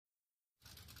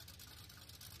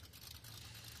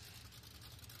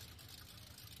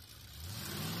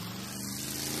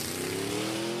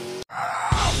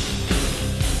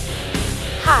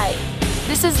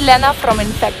This is Lena from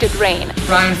Infected Rain.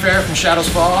 Brian Fair from Shadows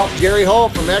Fall. Gary Hall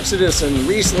from Exodus and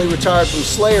recently retired from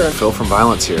Slayer. Phil from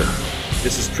Violence here.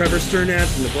 This is Trevor Sternad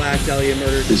from the Black Dahlia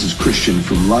Murder. This is Christian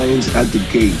from Lions at the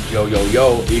Gate. Yo,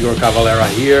 Igor Cavalera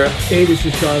here. Hey, this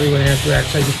is Charlie with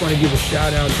Anthrax. I just want to give a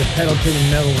shout out to Pedal to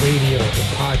the Metal Radio, the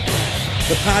podcast.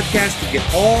 The podcast to get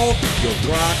all your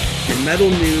rock and metal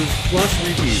news plus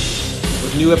reviews.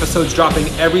 With new episodes dropping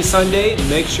every Sunday,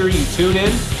 make sure you tune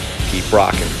in. Keep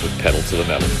rocking with Pedal to the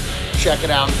Metal. Check it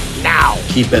out now.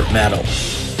 Keep it metal.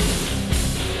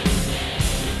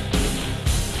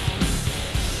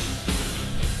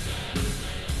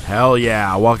 Hell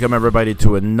yeah. Welcome everybody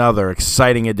to another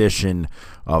exciting edition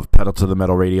of Pedal to the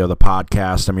Metal Radio, the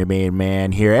podcast. I'm your main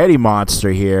man here, Eddie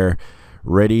Monster here,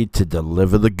 ready to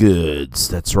deliver the goods.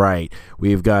 That's right.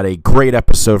 We've got a great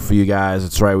episode for you guys.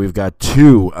 That's right. We've got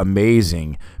two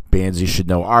amazing bands you should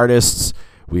know artists.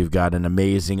 We've got an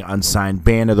amazing unsigned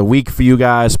band of the week for you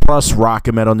guys, plus rock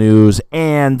and metal news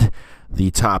and the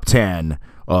top 10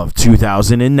 of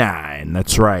 2009.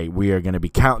 That's right. We are going to be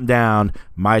counting down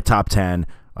my top 10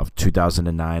 of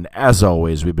 2009. As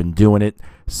always, we've been doing it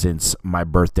since my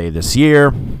birthday this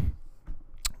year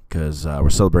because we're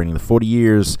celebrating the 40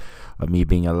 years of me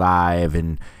being alive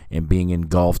and being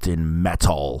engulfed in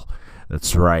metal.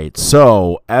 That's right.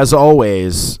 So, as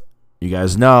always, you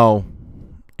guys know,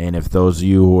 and if those of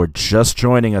you who are just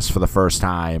joining us for the first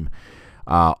time,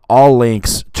 all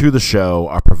links to the show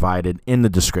are provided in the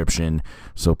description.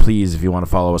 So please, if you want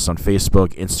to follow us on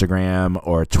Facebook, Instagram,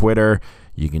 or Twitter,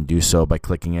 you can do so by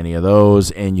clicking any of those.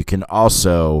 And you can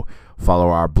also follow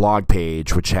our blog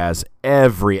page, which has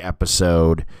every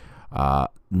episode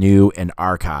new and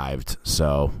archived.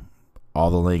 So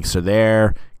all the links are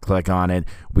there. Click on it.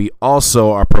 We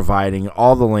also are providing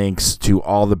all the links to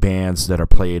all the bands that are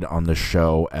played on the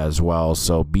show as well.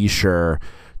 So be sure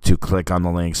to click on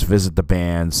the links, visit the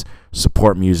bands,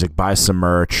 support music, buy some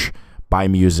merch, buy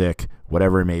music,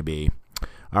 whatever it may be.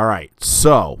 All right,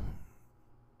 so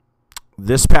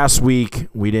this past week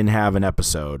we didn't have an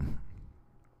episode.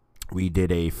 We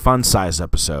did a fun-size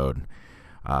episode,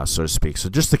 so to speak. So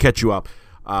just to catch you up,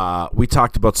 we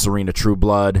talked about Serena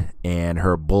Trueblood and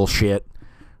her bullshit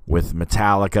with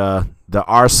Metallica. There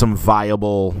are some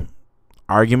viable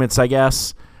arguments, I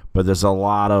guess, but there's a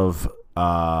lot of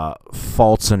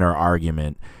faults in her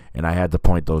argument, and I had to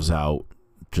point those out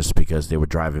just because they were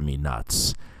driving me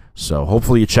nuts. So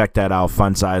hopefully you check that out.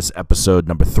 Fun Size episode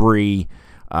number 3.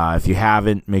 If you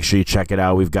haven't, make sure you check it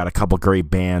out. We've got a couple great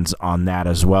bands on that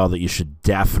as well that you should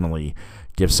definitely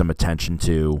give some attention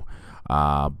to.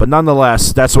 But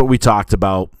nonetheless, that's what we talked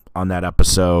about on that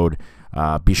episode.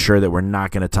 Be sure that we're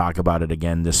not going to talk about it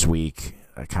again this week.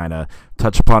 I kind of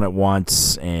touched upon it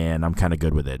once, and I'm kind of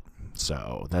good with it.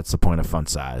 So that's the point of Fun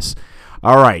Size.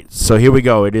 All right, so here we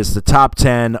go. It is the top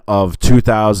 10 of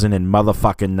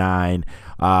 2009.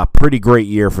 Pretty great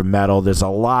year for metal. There's a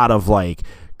lot of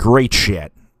great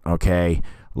shit. Okay,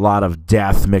 a lot of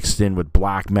death mixed in with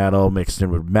black metal, mixed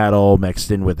in with metal,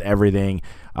 mixed in with everything.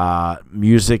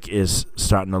 Music is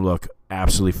starting to look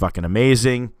absolutely fucking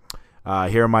amazing.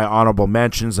 Here are my honorable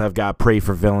mentions. I've got Pray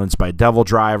for Villains by Devil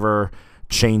Driver,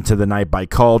 Chained to the Night by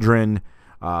Cauldron,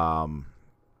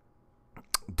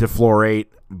 Deflorate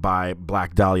by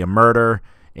Black Dahlia Murder,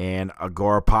 and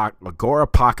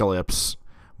Agorapocalypse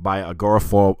by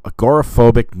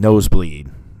Agoraphobic Nosebleed,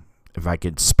 if I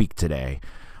could speak today.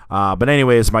 But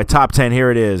anyways, my top 10, here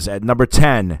it is. At number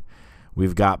 10,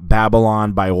 we've got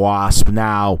Babylon by Wasp.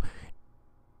 Now,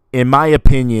 in my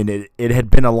opinion, it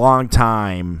had been a long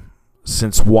time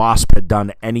since Wasp had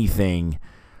done anything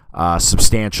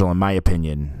substantial, in my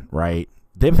opinion, right?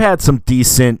 They've had some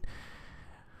decent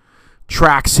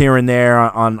tracks here and there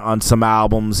on some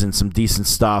albums and some decent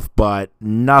stuff, but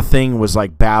nothing was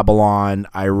like Babylon.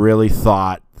 I really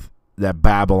thought that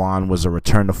Babylon was a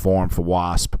return to form for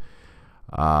Wasp,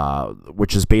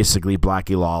 which is basically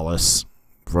Blackie Lawless.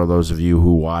 For those of you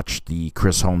who watched the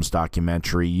Chris Holmes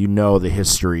documentary, you know the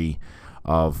history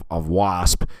of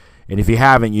Wasp. And if you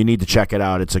haven't, you need to check it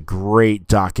out. It's a great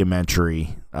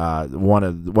documentary, one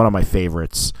of my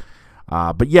favorites.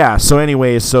 But yeah,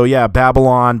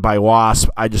 Babylon by Wasp.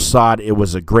 I just thought it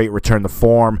was a great return to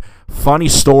form. Funny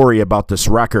story about this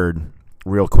record,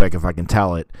 real quick, if I can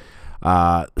tell it.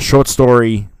 Short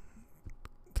story,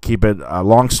 keep it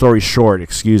long story short,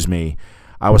 excuse me.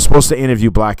 I was supposed to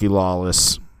interview Blackie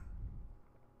Lawless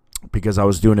because I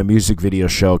was doing a music video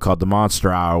show called The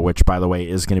Monster Hour, which, by the way,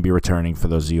 is going to be returning for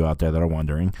those of you out there that are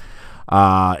wondering.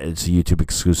 It's a YouTube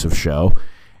exclusive show.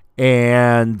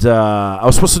 And I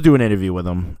was supposed to do an interview with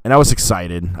him, and I was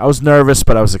excited. I was nervous,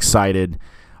 but I was excited.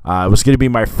 It was going to be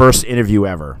my first interview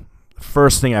ever.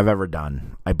 first thing I've ever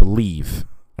done, I believe,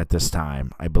 at this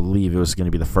time. I believe it was going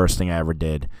to be the first thing I ever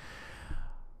did.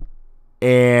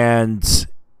 And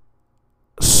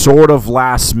sort of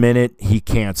last minute, he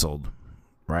canceled,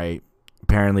 right?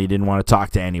 Apparently he didn't want to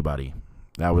talk to anybody.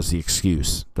 That was the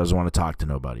excuse. Doesn't want to talk to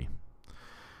nobody.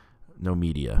 No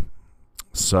media.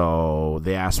 So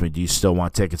they asked me, do you still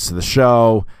want tickets to the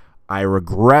show? I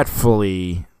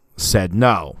regretfully said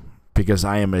no, because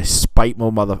I am a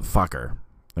spiteful motherfucker.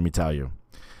 Let me tell you.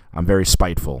 I'm very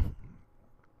spiteful.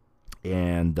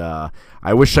 And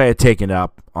I wish I had taken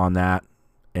up on that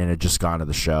and had just gone to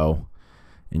the show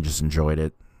and just enjoyed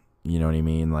it. You know what I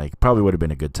mean? Like, probably would have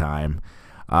been a good time.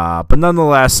 But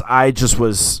nonetheless, I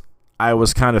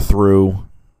was kind of through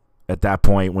at that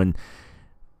point when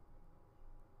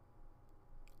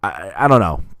I don't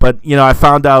know. But, you know, I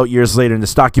found out years later in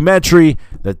this documentary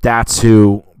that that's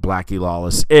who Blackie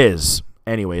Lawless is.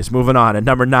 Anyways, moving on. At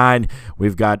number 9,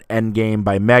 we've got Endgame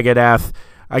by Megadeth.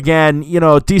 Again, you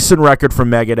know, decent record for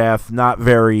Megadeth. Not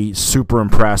very super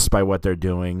impressed by what they're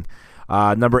doing.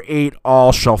 Number 8,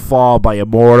 All Shall Fall by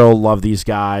Immortal. Love these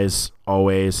guys,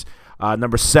 always.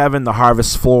 Number 7, The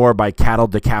Harvest Floor by Cattle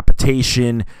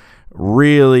Decapitation.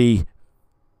 Really,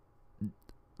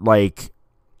 like,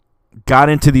 got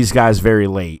into these guys very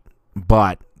late.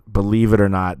 But, believe it or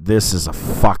not, this is a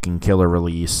fucking killer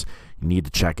release. You need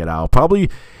to check it out. Probably,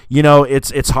 you know,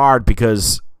 it's hard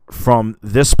because from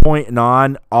this point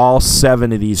on, all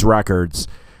 7 of these records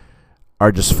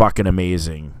are just fucking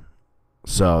amazing.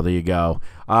 So, there you go.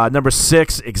 Number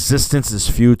 6, Existence is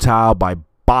Futile by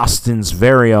Boston's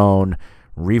very own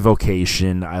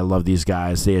Revocation. I love these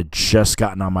guys. They had just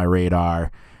gotten on my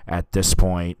radar at this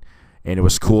point, and it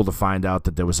was cool to find out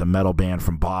that there was a metal band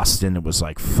from Boston. It was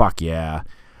like, fuck yeah.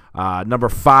 Number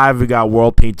 5, we got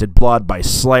World Painted Blood by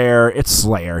Slayer. It's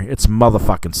Slayer. It's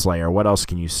motherfucking Slayer. What else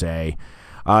can you say?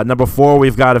 Number 4,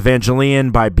 we've got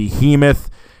Evangelion by Behemoth.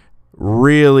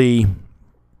 Really,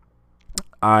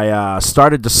 I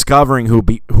started discovering who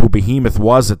Behemoth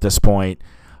was at this point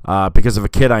because of a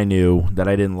kid I knew that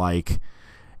I didn't like.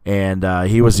 And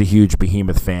he was a huge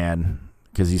Behemoth fan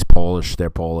because he's Polish. They're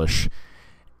Polish.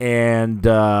 And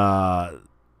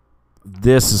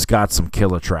this has got some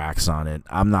killer tracks on it.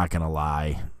 I'm not going to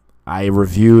lie. I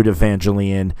reviewed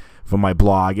Evangelion for my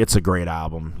blog. It's a great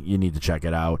album. You need to check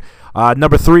it out.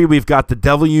 Number 3, we've got The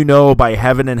Devil You Know by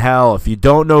Heaven and Hell. If you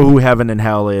don't know who Heaven and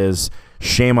Hell is,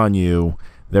 shame on you.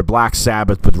 They're Black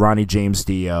Sabbath with Ronnie James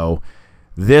Dio.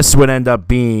 This would end up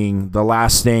being the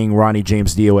last thing Ronnie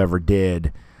James Dio ever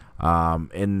did.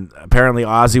 And apparently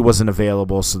Ozzy wasn't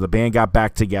available, so the band got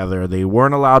back together. They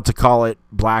weren't allowed to call it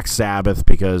Black Sabbath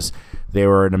because they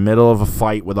were in the middle of a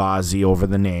fight with Ozzy over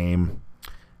the name.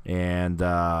 And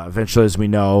eventually, as we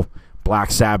know,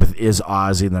 Black Sabbath is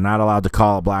Ozzy. They're not allowed to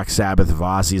call it Black Sabbath if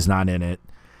Ozzy's not in it.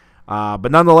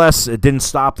 But nonetheless, it didn't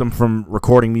stop them from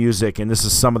recording music, and this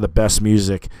is some of the best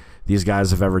music these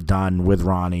guys have ever done with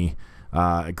Ronnie.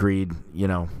 Agreed,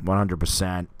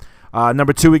 100%.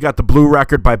 Number 2, we got the Blue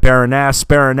Record by Baroness.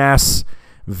 Baroness,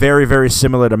 very, very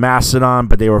similar to Mastodon,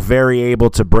 but they were very able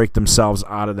to break themselves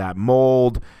out of that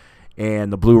mold,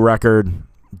 and the Blue Record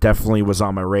definitely was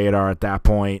on my radar at that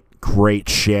point. Great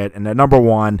shit. And at number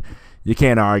 1, you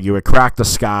can't argue it, Crack the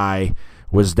Sky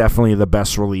was definitely the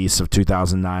best release of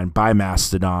 2009 by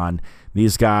Mastodon.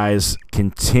 These guys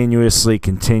continuously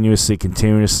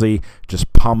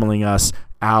just pummeling us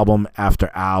album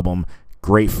after album.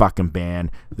 Great fucking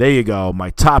band. There you go.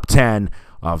 My top 10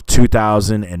 of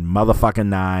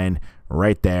 2009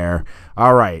 right there.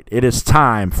 All right. It is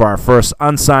time for our first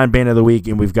unsigned band of the week,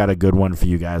 and we've got a good one for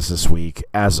you guys this week,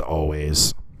 as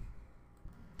always.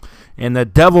 And the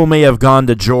devil may have gone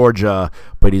to Georgia,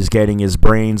 but he's getting his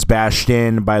brains bashed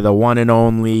in by the one and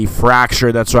only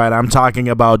Fractured. That's right, I'm talking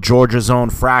about Georgia's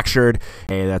own Fractured.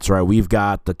 Hey, that's right, we've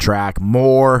got the track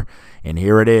More, and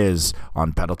here it is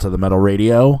on Pedal to the Metal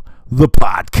Radio, the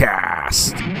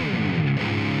podcast.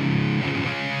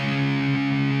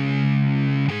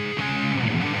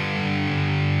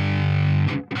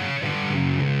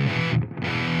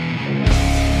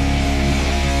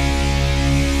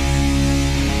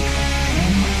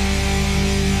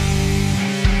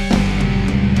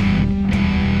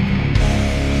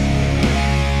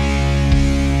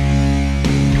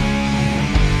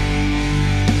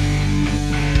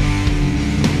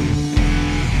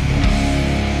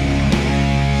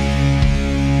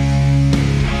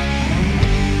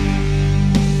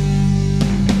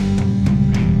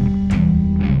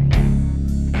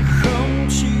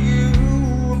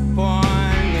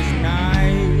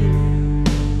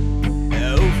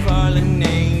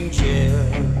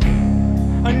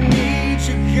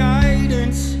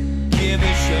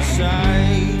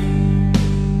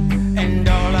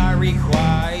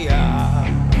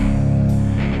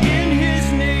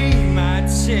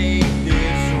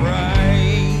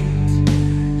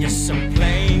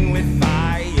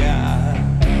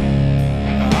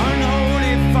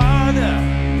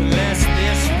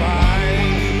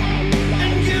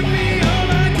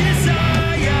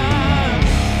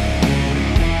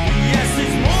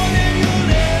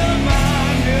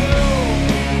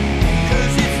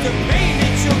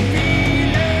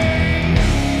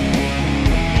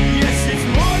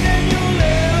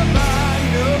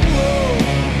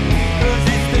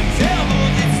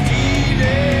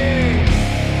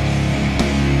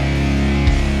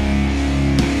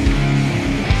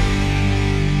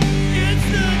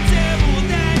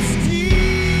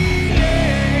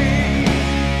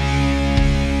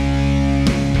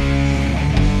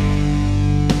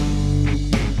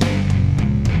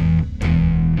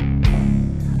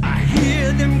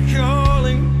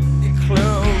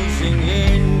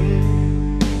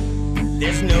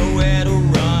 there's nowhere to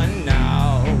run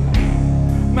now.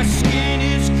 My skin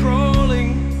is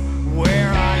crawling, where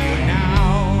are you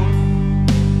now?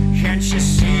 Can't you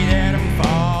see that I'm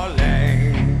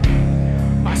falling?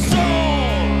 My soul,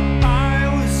 I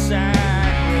was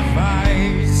sacrificed,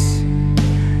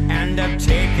 and I've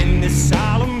taken this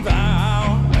solemn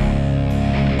vow.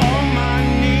 On my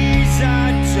knees,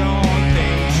 I don't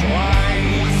think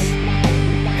twice.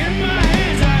 In my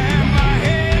hands, I have my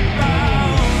head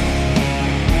bowed.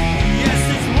 Yes,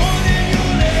 it's more than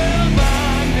you'll ever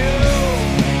know,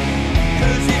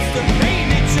 'cause it's the pain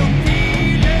that you're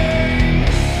feeling.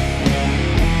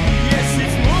 Yes,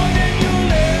 it's more than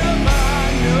you'll ever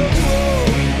know,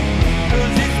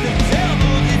 'cause it's the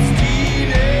devil that's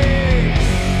stealing.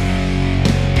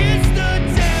 It's the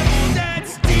devil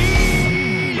that's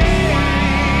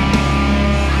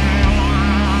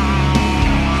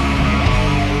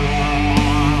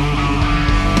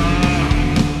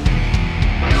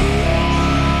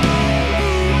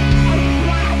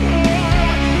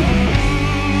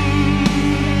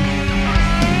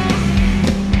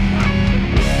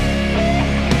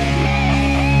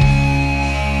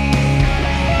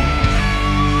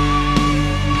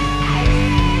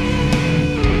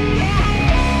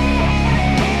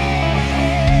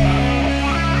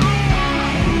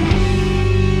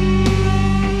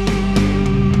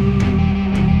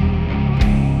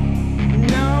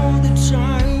now the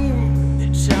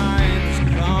time's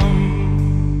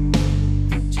come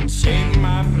to take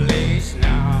my place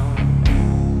now.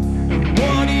 And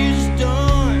what is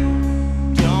done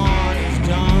is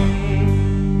done.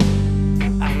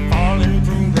 I've fallen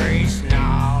from grace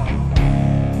now.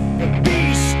 The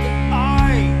beast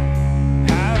I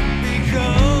have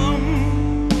become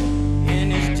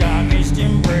in his darkest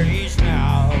embrace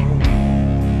now.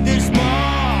 This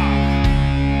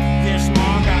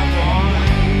mark I've won.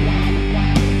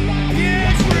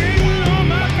 Yeah, it's written on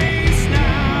my face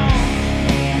now.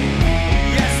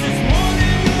 Yes, it's more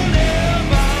than you'll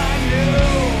ever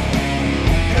know,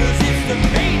 'cause it's the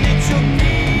pain that you're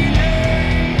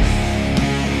feeling.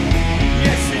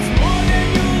 Yes, it's more than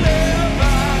you'll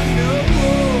ever know,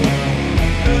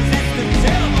 'cause it's the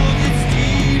devil that's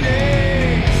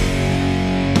stealing.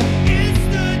 It's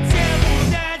the devil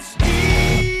that's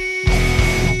stealing.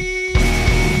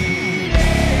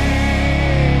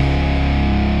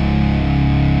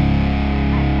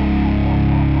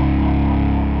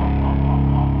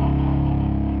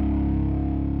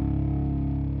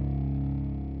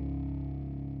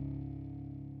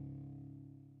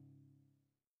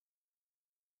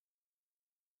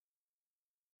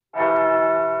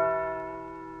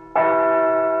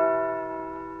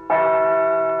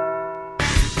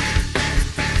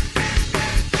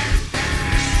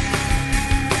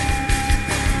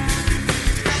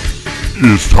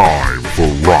 It's time for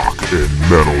Rock and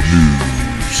Metal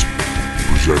News,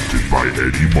 presented by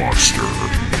Eddie Monster.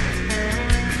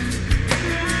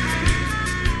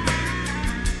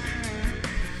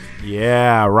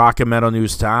 Yeah, rock and metal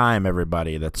news time,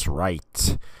 everybody. That's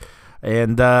right.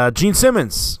 And Gene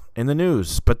Simmons in the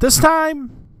news. But this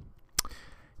time,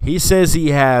 he says he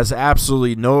has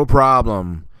absolutely no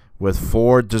problem with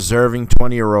 4 deserving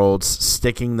 20-year-olds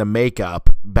sticking the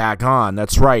makeup back on.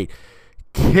 That's right.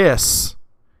 Kiss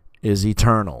is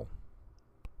eternal,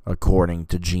 according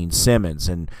to Gene Simmons.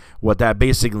 And what that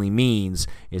basically means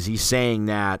is he's saying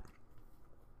that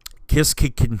Kiss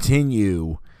could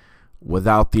continue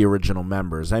without the original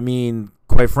members. I mean,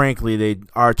 quite frankly, they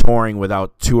are touring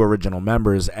without 2 original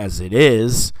members as it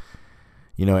is.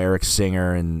 You know, Eric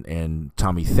Singer and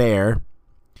Tommy Thayer.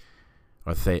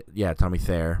 Tommy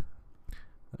Thayer.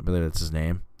 I believe that's his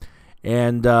name.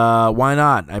 And why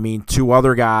not? I mean, 2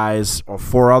 other guys or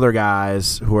 4 other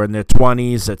guys who are in their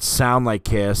 20s that sound like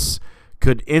Kiss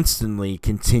could instantly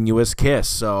continue as Kiss.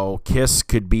 So Kiss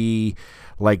could be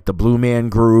like the Blue Man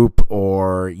Group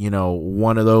or, you know,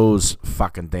 one of those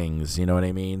fucking things. You know what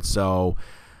I mean? So,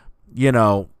 you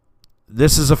know,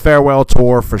 this is a farewell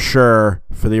tour for sure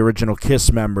for the original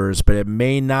Kiss members, but it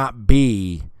may not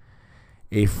be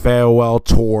a farewell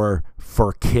tour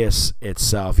for Kiss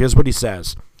itself. Here's what he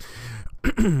says.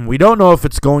 We don't know if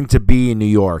it's going to be in New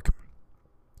York.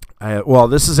 Well,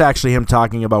 this is actually him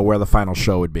talking about where the final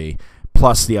show would be,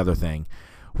 plus the other thing.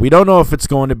 We don't know if it's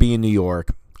going to be in New York.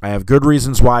 I have good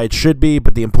reasons why it should be,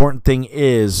 but the important thing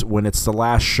is when it's the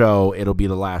last show, it'll be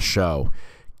the last show.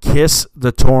 Kiss,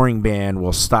 the touring band,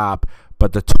 will stop,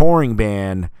 but the touring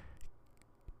band,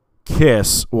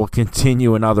 Kiss, will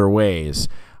continue in other ways.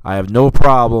 I have no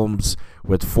problems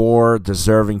with 4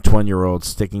 deserving 20-year-olds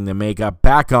sticking the makeup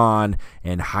back on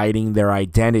and hiding their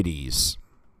identities,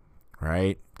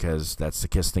 right? Because that's the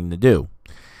Kiss thing to do.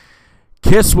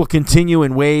 Kiss will continue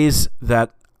in ways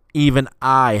that even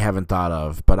I haven't thought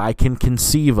of, but I can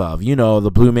conceive of. You know,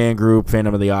 the Blue Man Group,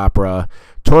 Phantom of the Opera,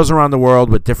 tours around the world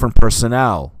with different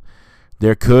personnel.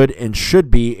 There could and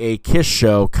should be a Kiss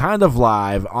show kind of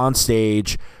live on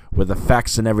stage with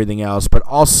effects and everything else, but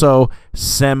also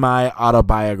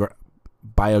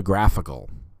semi-autobiographical.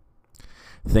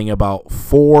 Thing about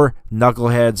 4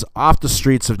 knuckleheads off the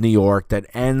streets of New York that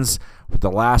ends with the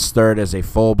last third as a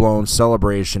full-blown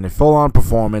celebration, a full-on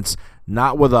performance,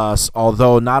 not with us,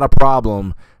 although not a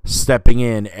problem, stepping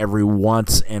in every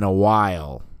once in a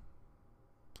while.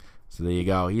 So there you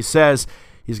go. He says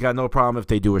he's got no problem if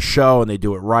they do a show and they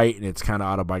do it right, and it's kind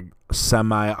of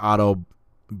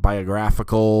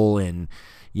semi-autobiographical, and,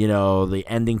 you know, the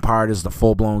ending part is the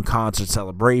full-blown concert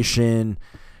celebration,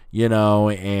 you know,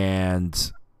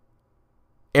 and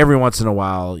every once in a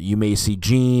while you may see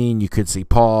Gene, you could see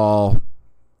Paul,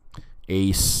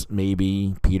 Ace,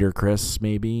 maybe, Peter, Chris,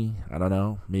 maybe. I don't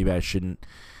know. Maybe I shouldn't,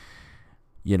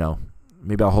 you know,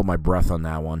 maybe I'll hold my breath on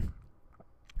that one.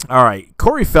 All right,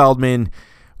 Corey Feldman,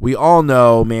 we all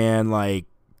know, man, like,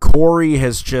 Corey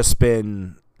has just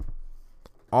been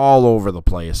all over the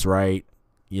place, right?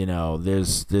 You know,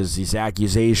 there's these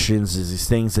accusations, there's these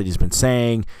things that he's been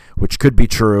saying, which could be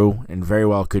true, and very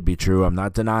well could be true. I'm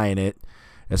not denying it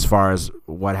as far as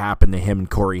what happened to him and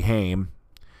Corey Haim.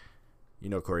 You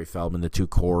know Corey Feldman, the 2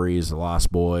 Coreys, the Lost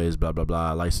Boys, blah, blah,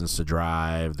 blah, License to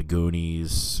Drive, The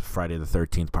Goonies, Friday the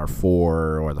 13th Part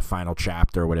 4, or The Final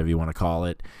Chapter, whatever you want to call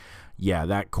it. Yeah,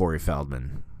 that Corey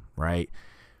Feldman, right?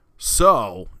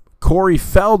 So, Corey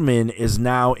Feldman is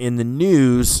now in the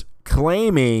news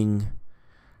claiming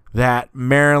that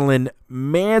Marilyn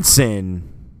Manson,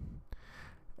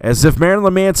 as if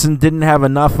Marilyn Manson didn't have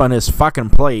enough on his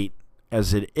fucking plate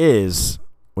as it is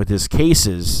with his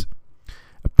cases,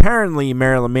 apparently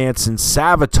Marilyn Manson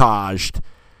sabotaged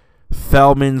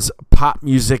Feldman's pop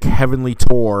music heavenly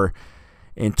tour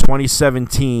in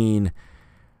 2017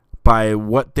 by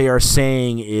what they are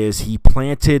saying is he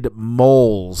planted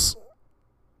moles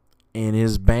in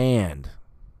his band.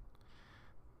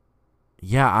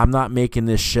 Yeah, I'm not making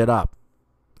this shit up.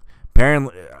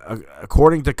 Apparently,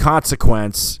 according to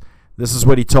Consequence, this is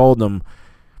what he told them.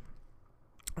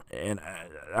 And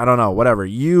I don't know, whatever.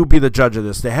 You be the judge of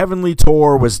this. The Heavenly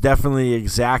Tour was definitely the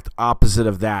exact opposite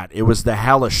of that. It was the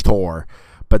Hellish Tour,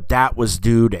 but that was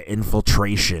due to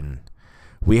infiltration.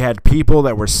 We had people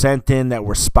that were sent in that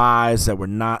were spies that were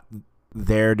not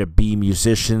there to be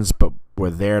musicians, but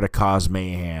were there to cause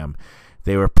mayhem.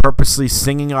 They were purposely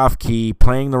singing off key,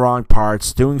 playing the wrong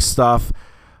parts, doing stuff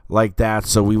like that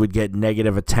so we would get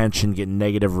negative attention, get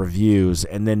negative reviews,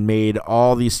 and then made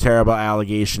all these terrible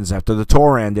allegations after the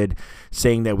tour ended,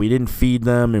 saying that we didn't feed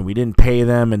them and we didn't pay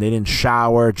them and they didn't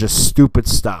shower, just stupid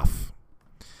stuff.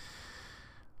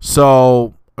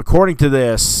 So, according to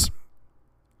this,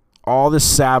 all this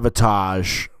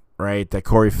sabotage, right, that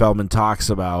Corey Feldman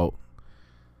talks about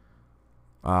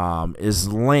is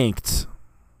linked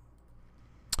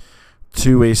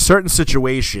to a certain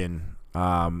situation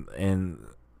and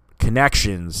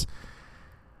connections.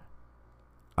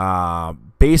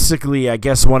 Basically, I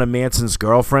guess one of Manson's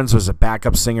girlfriends was a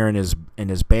backup singer in his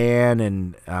band,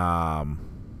 and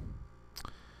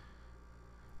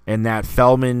that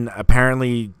Feldman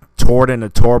apparently toured in a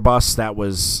tour bus that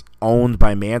was owned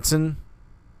by Manson.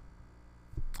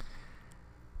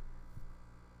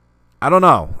 I don't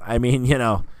know. I mean, you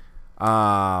know,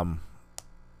 I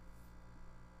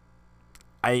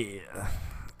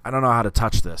don't know how to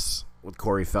touch this with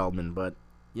Corey Feldman, but,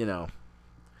 you know,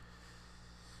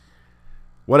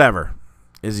 whatever.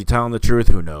 Is he telling the truth?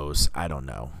 Who knows? I don't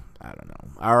know.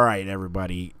 All right,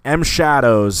 everybody. M.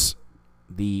 Shadows,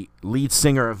 the lead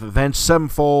singer of Avenged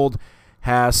Sevenfold,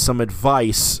 has some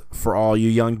advice for all you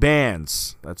young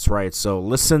bands. That's right. So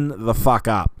listen the fuck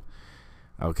up,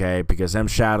 okay? Because M.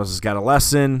 Shadows has got a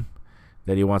lesson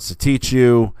that he wants to teach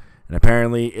you, and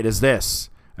apparently it is this.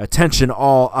 Attention,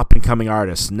 all up-and-coming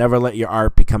artists. Never let your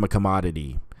art become a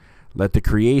commodity. Let the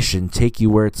creation take you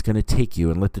where it's going to take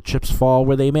you, and let the chips fall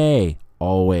where they may.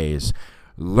 Always.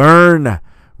 Learn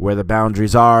where the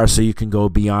boundaries are so you can go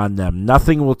beyond them.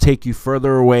 Nothing will take you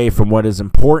further away from what is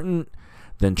important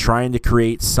than trying to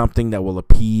create something that will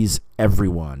appease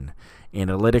everyone.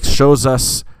 Analytics shows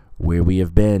us where we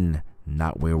have been,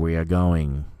 not where we are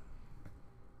going.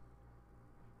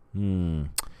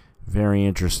 Very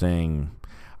interesting.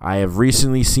 I have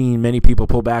recently seen many people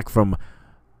pull back from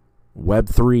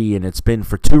Web3, and it's been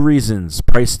for 2 reasons.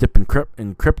 Price dip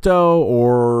in crypto,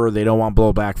 or they don't want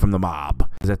blowback from the mob.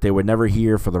 Is that they were never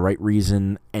here for the right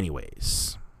reason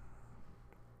anyways.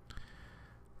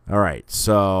 All right,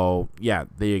 so, yeah,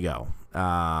 there you go.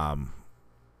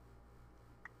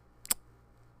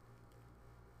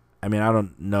 I mean, I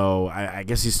don't know. I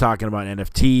guess he's talking about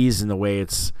NFTs and the way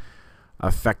it's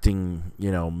affecting,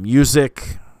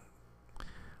 music.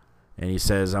 And he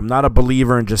says, I'm not a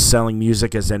believer in just selling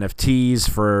music as NFTs.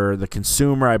 For the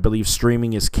consumer, I believe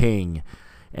streaming is king.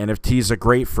 NFTs are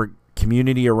great for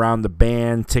community around the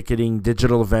band, ticketing,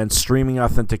 digital events, streaming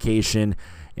authentication,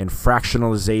 and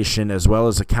fractionalization, as well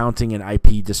as accounting and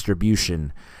IP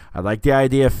distribution. I like the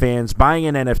idea of fans buying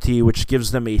an NFT, which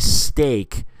gives them a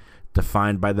stake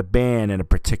defined by the band in a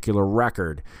particular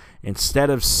record, instead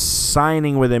of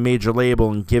signing with a major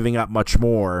label and giving up much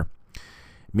more.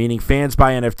 Meaning fans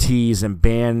buy NFTs and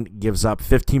band gives up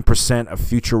 15% of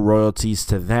future royalties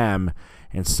to them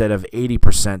instead of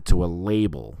 80% to a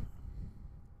label.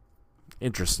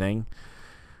 Interesting.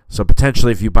 So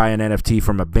potentially if you buy an NFT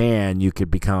from a band, you could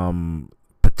become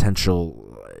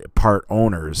potential part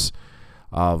owners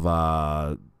of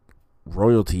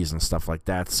royalties and stuff like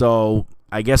that. So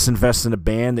I guess invest in a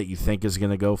band that you think is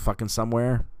going to go fucking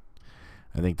somewhere.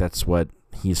 I think that's what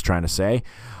he's trying to say.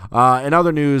 In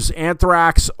other news,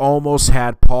 Anthrax almost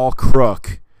had Paul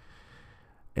Crook,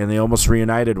 and they almost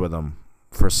reunited with him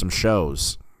for some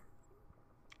shows.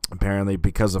 Apparently,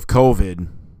 because of COVID,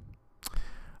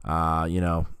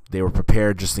 they were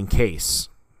prepared just in case.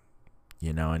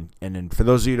 And for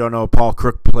those of you who don't know, Paul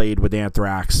Crook played with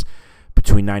Anthrax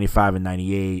between 95 and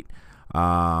 98.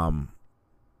 And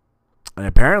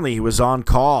apparently he was on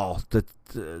call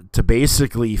to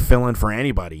basically fill in for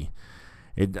anybody.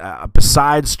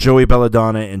 Besides Joey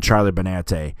Belladonna and Charlie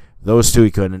Benante, those two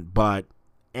he couldn't. But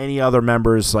any other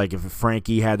members, like if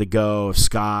Frankie had to go, if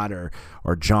Scott or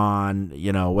John,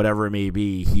 whatever it may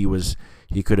be,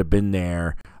 he could have been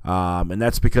there. And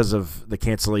that's because of the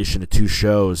cancellation of 2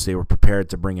 shows. They were prepared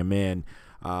to bring him in.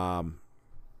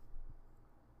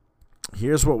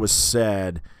 Here's what was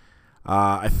said.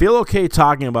 I feel okay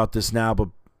talking about this now, but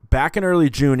back in early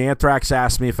June, Anthrax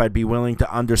asked me if I'd be willing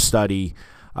to understudy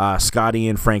Scotty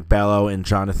and Frank Bello and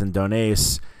Jonathan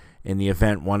Donace in the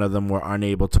event one of them were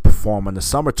unable to perform on the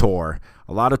summer tour.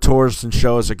 A lot of tours and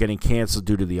shows are getting canceled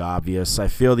due to the obvious. I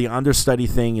feel the understudy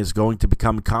thing is going to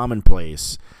become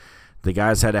commonplace. The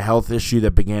guys had a health issue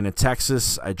that began in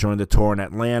Texas. I joined the tour in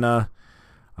Atlanta.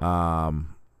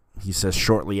 He says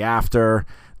shortly after.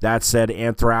 That said,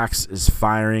 Anthrax is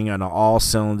firing on all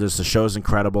cylinders. The show's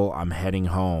incredible. I'm heading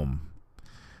home.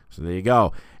 So there you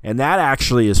go. And that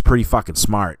actually is pretty fucking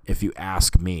smart if you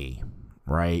ask me,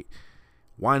 right?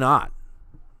 Why not?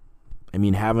 I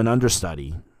mean, have an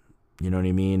understudy. You know what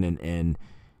I mean? And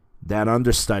that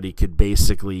understudy could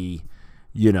basically,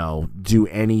 do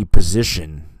any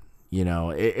position.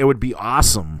 It would be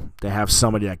awesome to have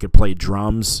somebody that could play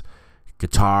drums,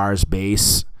 guitars,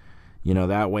 bass.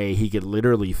 That way he could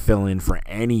literally fill in for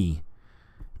any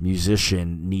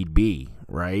musician need be,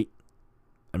 right?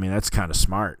 I mean, that's kind of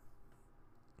smart.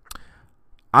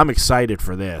 I'm excited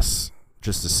for this.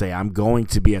 Just to say, I'm going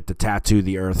to be at the Tattoo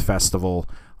the Earth Festival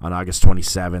on August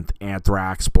 27th.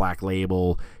 Anthrax, Black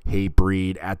Label,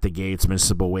 Hatebreed, At the Gates,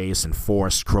 Municipal Waste,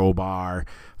 Enforced, Crowbar.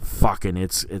 Fucking,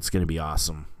 it's going to be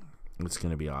awesome. It's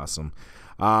going to be awesome.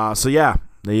 So, yeah,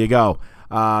 there you go.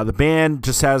 The band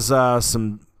just has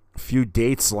some few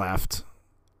dates left.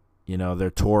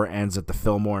 Their tour ends at the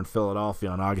Fillmore in Philadelphia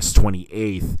on August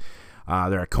 28th.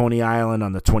 They're at Coney Island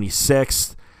on the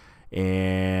 26th.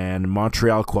 And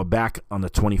Montreal, Quebec on the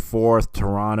 24th,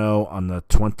 Toronto on the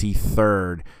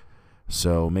 23rd.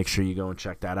 So make sure you go and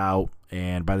check that out.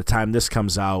 And by the time this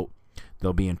comes out,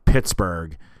 they'll be in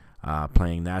Pittsburgh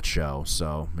playing that show.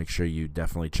 So make sure you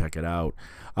definitely check it out.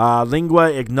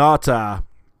 Lingua Ignota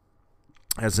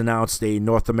has announced a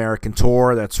North American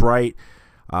tour. That's right.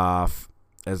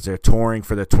 As they're touring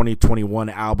for their 2021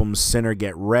 album, Sinner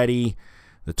Get Ready.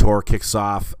 The tour kicks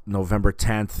off November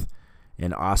 10th.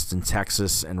 In Austin,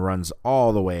 Texas, and runs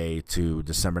all the way to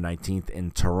December 19th in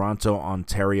Toronto,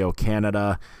 Ontario,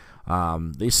 Canada.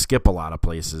 They skip a lot of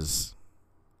places.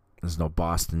 There's no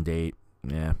Boston date.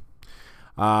 Yeah.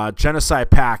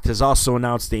 Genocide Pact has also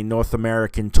announced a North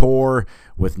American tour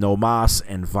with No Mas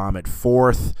and Vomit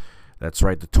 4th. That's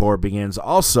right, the tour begins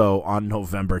also on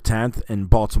November 10th in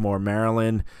Baltimore,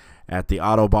 Maryland at the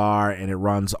Auto Bar, and it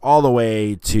runs all the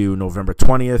way to November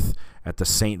 20th at the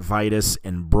St. Vitus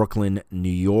in Brooklyn,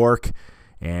 New York.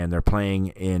 And they're playing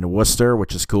in Worcester,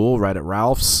 which is cool, right at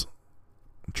Ralph's.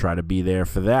 Try to be there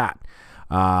for that.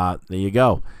 There you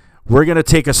go. We're going to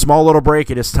take a small little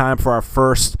break. It is time for our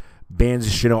first Bands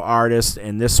You Should Know artist,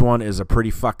 and this one is a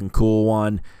pretty fucking cool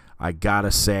one. I got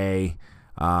to say,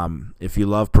 if you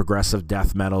love progressive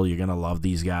death metal, you're going to love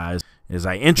these guys. As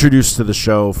I introduced to the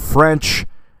show, French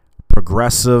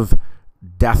progressive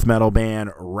death metal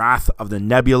band Wrath of the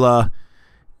Nebula.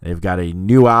 They've got a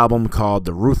new album called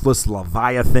The Ruthless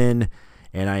Leviathan,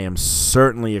 and I am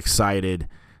certainly excited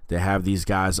to have these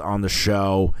guys on the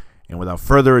show. And without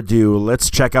further ado, let's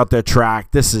check out their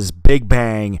track. This is Big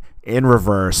Bang in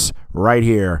Reverse right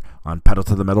here on Pedal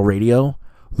to the Metal Radio,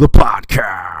 the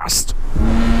podcast.